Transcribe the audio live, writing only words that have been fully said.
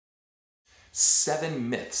7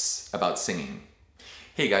 myths about singing.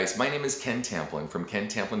 Hey guys, my name is Ken Tamplin from Ken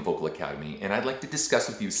Tamplin Vocal Academy, and I'd like to discuss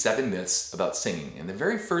with you 7 myths about singing. And the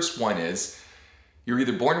very first one is, you're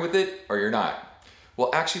either born with it or you're not.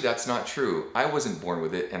 Well, actually that's not true. I wasn't born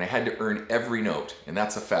with it and I had to earn every note, and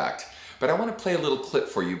that's a fact. But I want to play a little clip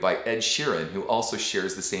for you by Ed Sheeran, who also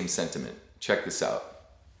shares the same sentiment. Check this out.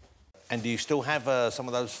 And do you still have some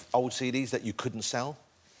of those old CDs that you couldn't sell?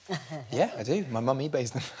 Yeah, I do. My mum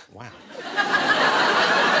eBays them. Wow.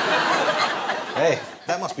 Hey.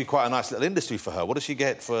 That must be quite a nice little industry for her. What does she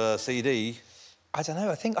get for a CD? I don't know.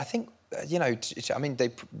 I think you know, I mean, they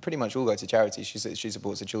pretty much all go to charity. She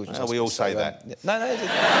supports the children's hospital. We all say that. No.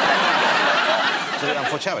 So,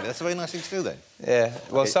 for charity, that's a very nice thing to do then. Yeah.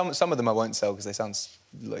 Well, okay. some of them I won't sell because they sound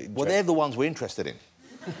like... Well, they're the ones we're interested in.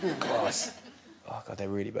 Class. Oh, God, they're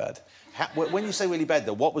really bad. When you say really bad,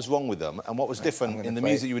 though, what was wrong with them and what was different in the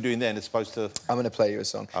music you were doing then as opposed to... I'm going to play you a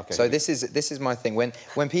song. Okay. So this is my thing. When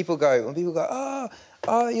people go,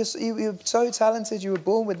 oh, you're so talented, you were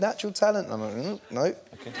born with natural talent. I'm like, no.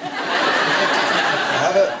 Okay.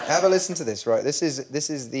 have a listen to this, right? This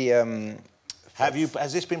is the...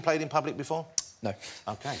 Has this been played in public before? No.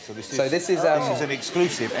 OK, so this is an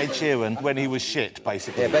exclusive Ed Sheeran when he was shit,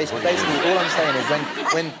 basically. Yeah, basically all I'm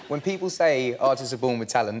saying is when people say artists are born with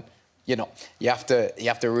talent, you're not. You have to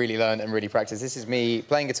really learn and really practice. This is me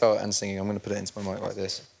playing guitar and singing. I'm going to put it into my mic like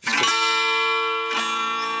this. It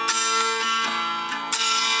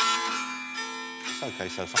OK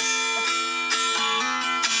so far.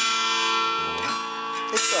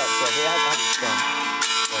 It starts off. It has its fun.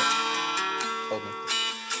 Hold me.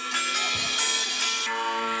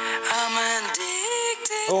 I'm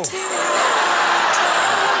addicted to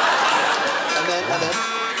and then.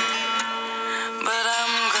 But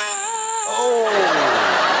I'm grounded.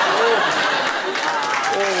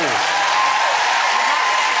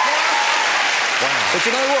 Wow. But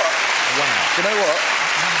you know what? Wow. Do you know what?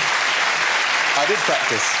 I did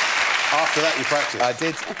practice. After that, you practiced? I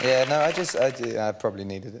did. Yeah, no, I probably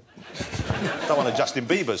needed it. Not one of Justin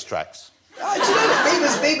Bieber's tracks. Do you know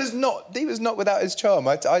that Bieber's not without his charm.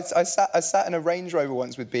 I sat in a Range Rover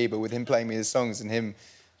once with Bieber, with him playing me his songs and him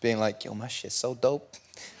being like, yo, my shit's so dope.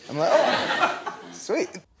 I'm like, oh, sweet.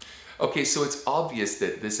 Okay, so it's obvious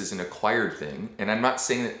that this is an acquired thing, and I'm not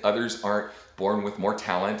saying that others aren't born with more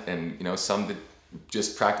talent and, you know, some that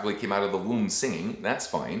just practically came out of the womb singing. That's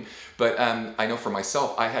fine. But I know for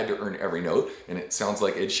myself, I had to earn every note, and it sounds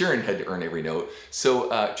like Ed Sheeran had to earn every note.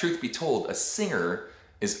 So truth be told, a singer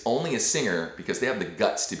is only a singer because they have the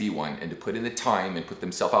guts to be one and to put in the time and put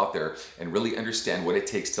themselves out there and really understand what it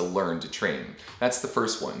takes to learn to train. That's the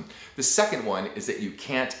first one. The second one is that you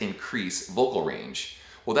can't increase vocal range.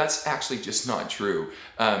 Well, that's actually just not true.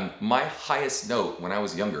 My highest note when I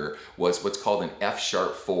was younger was what's called an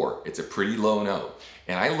F-sharp 4. It's a pretty low note.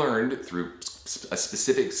 And I learned through a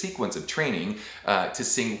specific sequence of training to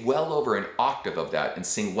sing well over an octave of that and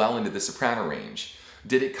sing well into the soprano range.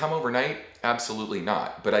 Did it come overnight? Absolutely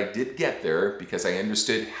not. But I did get there because I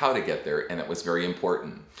understood how to get there, and it was very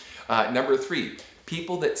important. Number 3,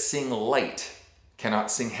 people that sing light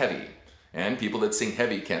cannot sing heavy, and people that sing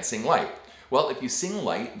heavy can't sing light. Well, if you sing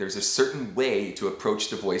light, there's a certain way to approach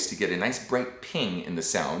the voice to get a nice bright ping in the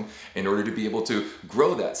sound in order to be able to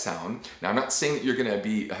grow that sound. Now, I'm not saying that you're going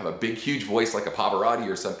to have a big, huge voice like a Pavarotti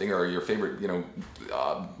or something, or your favorite, you know,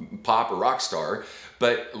 pop or rock star,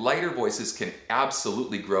 but lighter voices can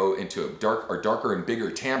absolutely grow into a darker and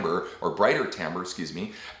bigger timbre, or brighter timbre, excuse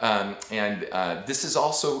me. This is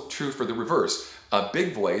also true for the reverse. A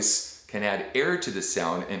big voice can add air to the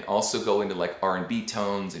sound and also go into like R&B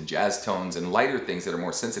tones and jazz tones and lighter things that are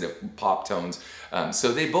more sensitive, pop tones.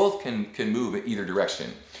 So they both can move in either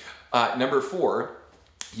direction. Number 4,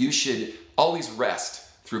 you should always rest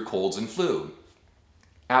through colds and flu.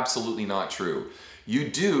 Absolutely not true. You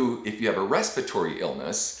do if you have a respiratory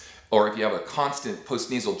illness, or if you have a constant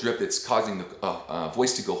postnasal drip that's causing the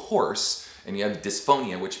voice to go hoarse, and you have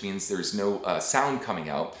dysphonia, which means there's no sound coming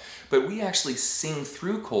out. But we actually sing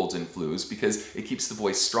through colds and flus because it keeps the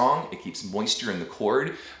voice strong, it keeps moisture in the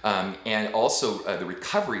cord, and also the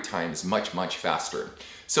recovery time is much, much faster.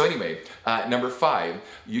 So anyway, number 5,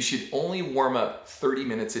 you should only warm up 30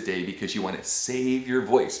 minutes a day because you want to save your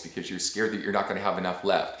voice because you're scared that you're not going to have enough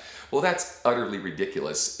left. Well, that's utterly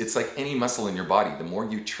ridiculous. It's like any muscle in your body. The more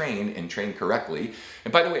you train and train correctly,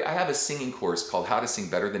 and by the way, I have a singing course called How to Sing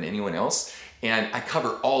Better Than Anyone Else, And I cover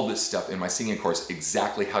all this stuff in my singing course,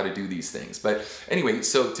 exactly how to do these things. But anyway,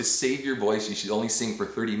 so to save your voice, you should only sing for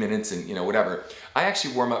 30 minutes and, you know, whatever. I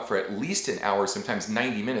actually warm up for at least an hour, sometimes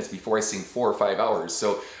 90 minutes before I sing 4 or 5 hours.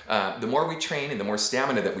 So the more we train and the more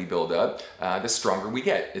stamina that we build up, the stronger we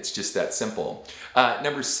get. It's just that simple.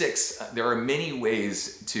 Number 6, there are many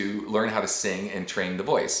ways to learn how to sing and train the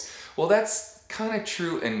voice. Well, that's kind of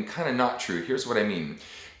true and kind of not true. Here's what I mean.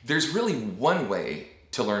 There's really one way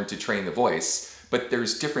to learn to train the voice, but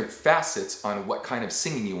there's different facets on what kind of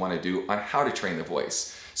singing you want to do on how to train the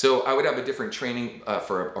voice. So I would have a different training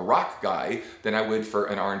for a rock guy than I would for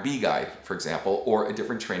an R&B guy, for example, or a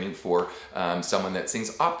different training for someone that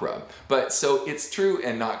sings opera. But so it's true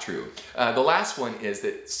and not true. The last one is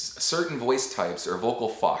that certain voice types, or vocal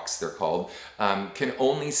fox they're called, can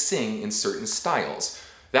only sing in certain styles.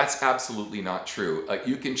 That's absolutely not true.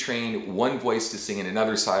 You can train one voice to sing in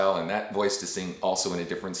another style and that voice to sing also in a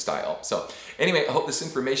different style. So anyway, I hope this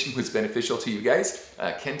information was beneficial to you guys.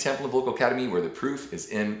 Ken Tamplin Vocal Academy, where the proof is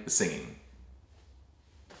in the singing.